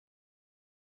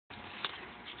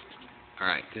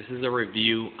Alright, this is a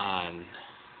review on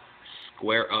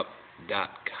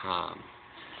SquareUp.com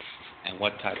and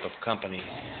what type of company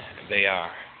they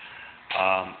are.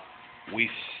 We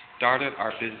started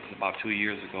our business about 2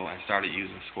 years ago and started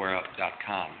using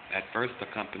SquareUp.com. At first the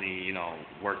company,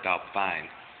 worked out fine.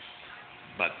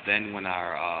 But then when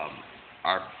our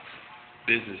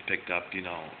business picked up,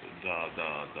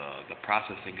 the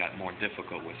processing got more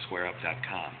difficult with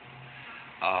SquareUp.com.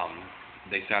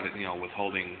 They started,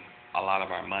 withholding a lot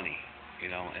of our money,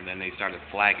 and then they started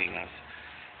flagging us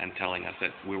and telling us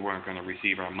that we weren't going to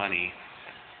receive our money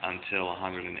until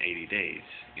 180 days,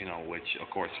 which of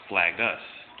course flagged us.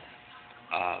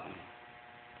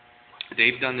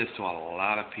 They've done this to a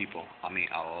lot of people. I mean,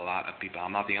 a lot of people.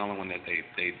 I'm not the only one that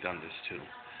they've done this to.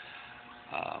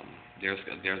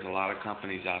 There's a lot of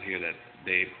companies out here that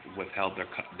they've withheld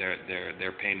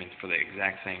their payments for the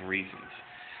exact same reasons.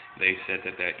 They said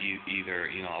that either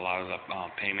a lot of the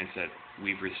payments that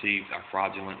we've received are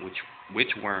fraudulent,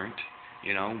 which weren't,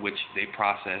 which they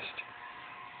processed,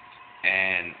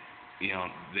 and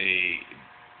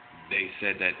they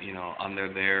said that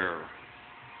under their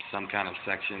some kind of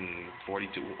section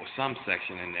 42 or some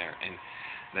section in there, and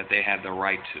that they had the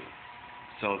right to.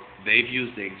 So they've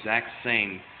used the exact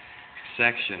same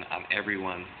section on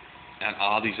everyone and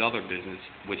all these other business,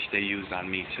 which they used on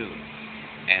me too.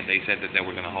 And they said that they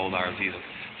were going to hold ours either.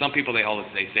 Some people they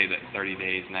say that 30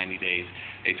 days, 90 days.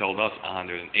 They told us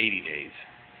 180 days.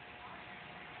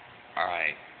 All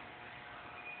right.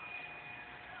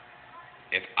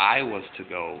 If I was to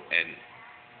go and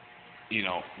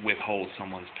withhold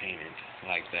someone's payment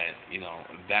like that,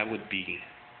 that would be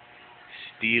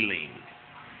stealing.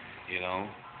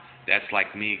 That's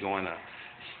like me going to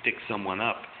stick someone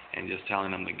up and just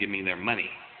telling them to give me their money.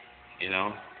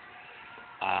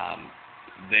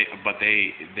 They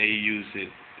use it.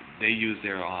 They use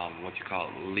their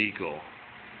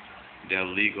their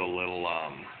legal little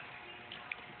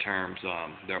terms,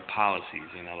 their policies,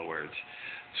 in other words,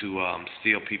 to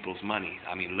steal people's money.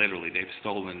 I mean, literally, they've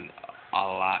stolen a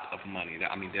lot of money.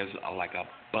 I mean, there's like a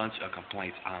bunch of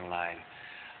complaints online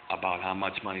about how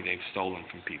much money they've stolen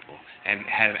from people and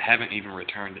haven't even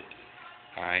returned it.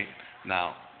 All right.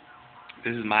 Now,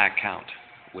 this is my account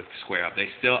with SquareUp. They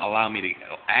still allow me to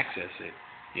access it,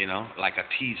 like a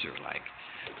teaser, like.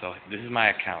 So this is my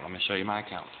account. I'm gonna show you my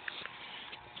account.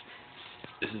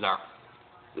 This is our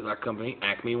company,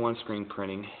 Acme One Screen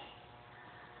Printing.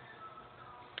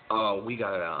 Oh, we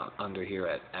got it under here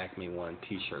at Acme One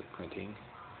T-shirt printing.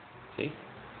 See,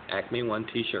 Acme One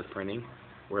T-shirt printing.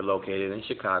 We're located in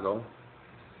Chicago,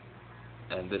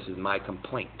 and this is my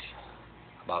complaint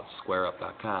about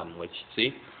SquareUp.com. Which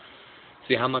see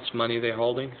how much money they're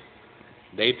holding?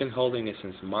 They've been holding it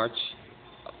since March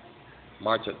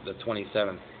of the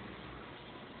 27th.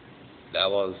 That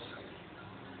was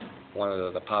one of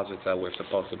the deposits that were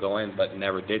supposed to go in, but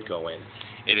never did go in.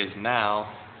 It is now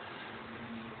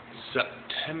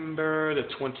September the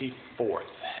 24th,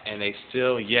 and they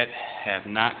still yet have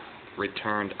not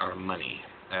returned our money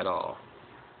at all.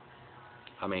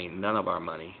 I mean, none of our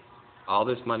money. All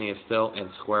this money is still in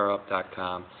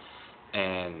SquareUp.com,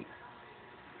 and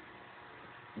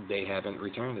they haven't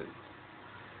returned it.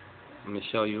 Let me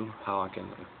show you how I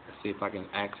can see if I can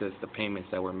access the payments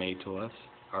that were made to us,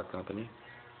 our company.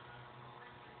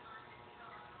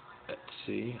 Let's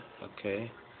see.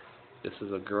 Okay. This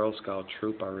is a Girl Scout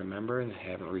troop, I remember, and they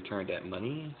haven't returned that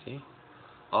money. See?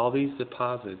 All these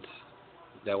deposits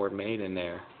that were made in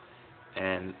there,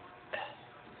 and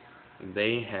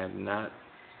they have not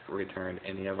returned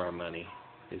any of our money.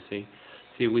 You see?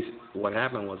 What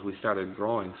happened was we started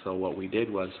growing, so what we did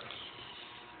was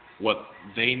what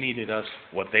they needed us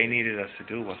to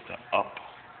do was to up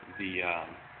the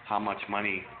how much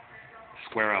money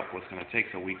SquareUp was going to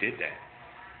take, so we did that.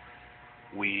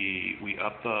 We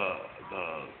upped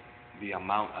the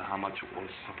amount of how much was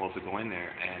supposed to go in there,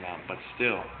 and but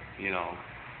still,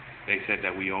 they said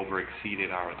that we over exceeded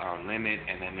our limit,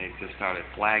 and then they just started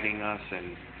flagging us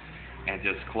and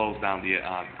just closed down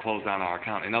our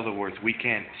account. In other words, we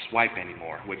can't swipe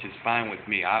anymore, which is fine with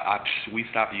me. We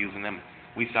stopped using them.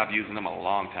 We stopped using them a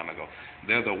long time ago.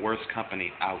 They're the worst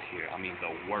company out here. I mean,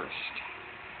 the worst.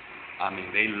 I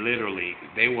mean,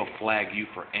 they will flag you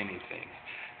for anything.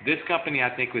 This company, I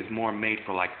think, is more made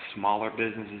for like smaller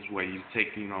businesses where you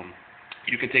take,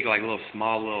 you can take like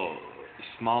small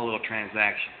little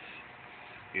transactions,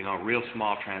 real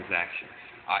small transactions.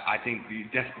 I think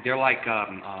they're like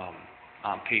PayPal.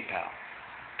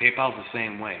 PayPal's the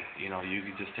same way. You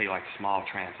can just take like small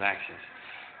transactions.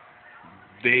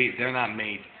 They're not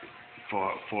made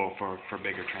for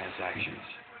bigger transactions.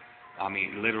 I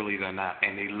mean, literally they're not,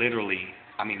 and they literally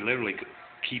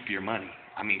keep your money.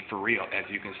 I mean, for real, as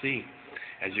you can see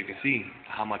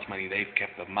how much money they've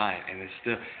kept of mine, and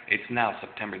it's now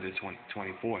September the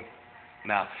 24th.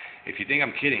 Now, if you think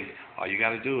I'm kidding, all you got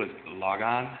to do is log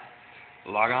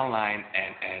online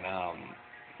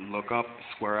and look up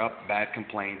Square Up bad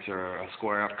complaints or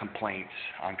Square Up complaints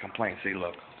on complaints. See,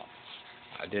 look,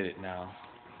 I did it now.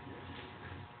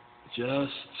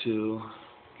 Just to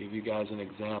give you guys an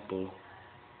example,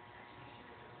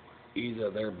 these are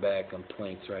their bad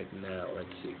complaints right now. Let's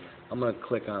see. I'm going to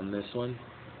click on this one.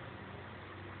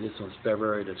 This one's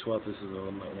February the 12th. This is a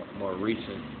little more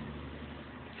recent.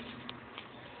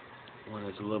 One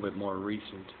that's a little bit more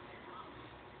recent.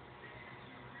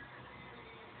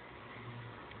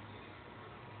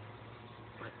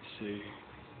 Let's see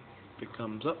if it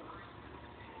comes up.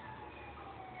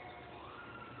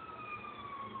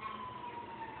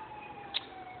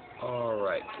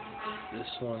 Alright, this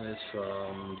one is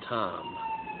from Tom.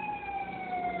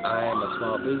 I am a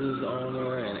small business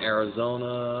owner in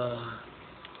Arizona.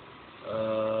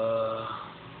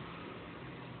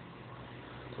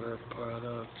 Square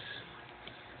products.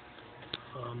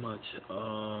 How much?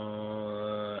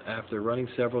 After running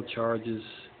several charges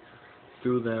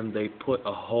through them, they put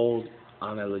a hold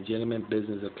on a legitimate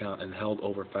business account and held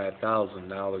over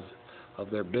 $5,000 of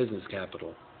their business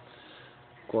capital.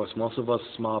 Of course, most of us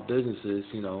small businesses,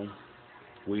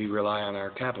 we rely on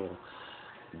our capital.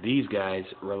 These guys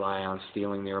rely on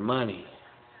stealing their money.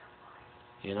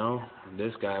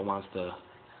 This guy wants to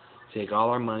take all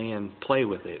our money and play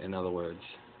with it, in other words.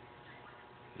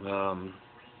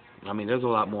 There's a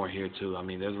lot more here, too.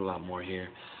 There's a lot more here.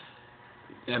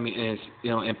 And it's,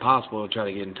 impossible to try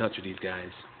to get in touch with these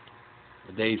guys.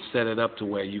 They set it up to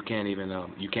where you can't even,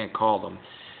 you can't call them.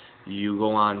 You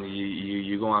go on,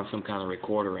 you go on some kind of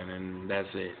recorder, and then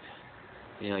that's it.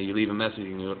 You leave a message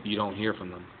and you don't hear from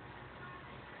them.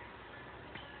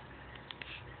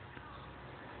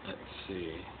 Let's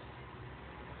see.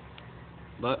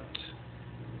 But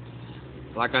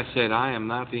like I said, I am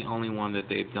not the only one that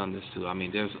they've done this to.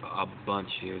 There's a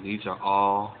bunch here. These are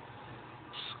all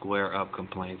Square Up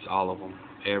complaints, all of them,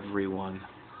 everyone.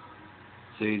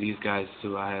 See, these guys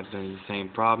too, I have been the same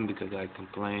problem because I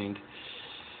complained.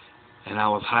 And I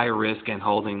was high risk and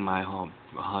holding my home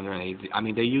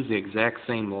 180. They use the exact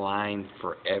same line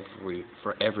for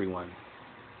everyone,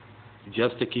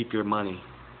 just to keep your money.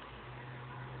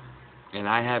 And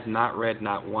I have not read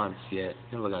not once yet.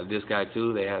 Look at this guy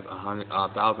too. They have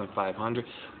 1,500.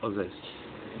 What was this?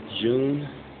 June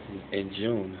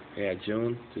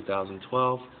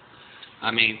 2012.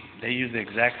 They use the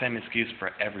exact same excuse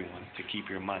for everyone to keep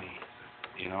your money.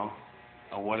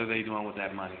 What are they doing with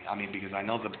that money? Because I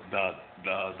know the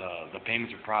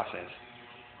payments are processed,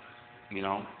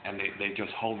 and they're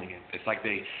just holding it. It's like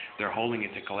they're holding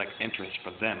it to collect interest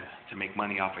for them, to make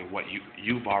money off of what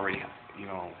you've already,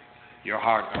 your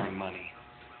hard-earned money.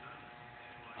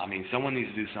 Someone needs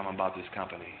to do something about this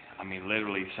company.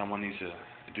 Literally, someone needs to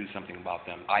do something about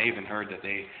them. I even heard that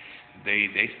they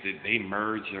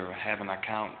merge or have an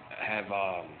account, have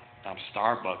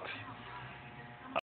Starbucks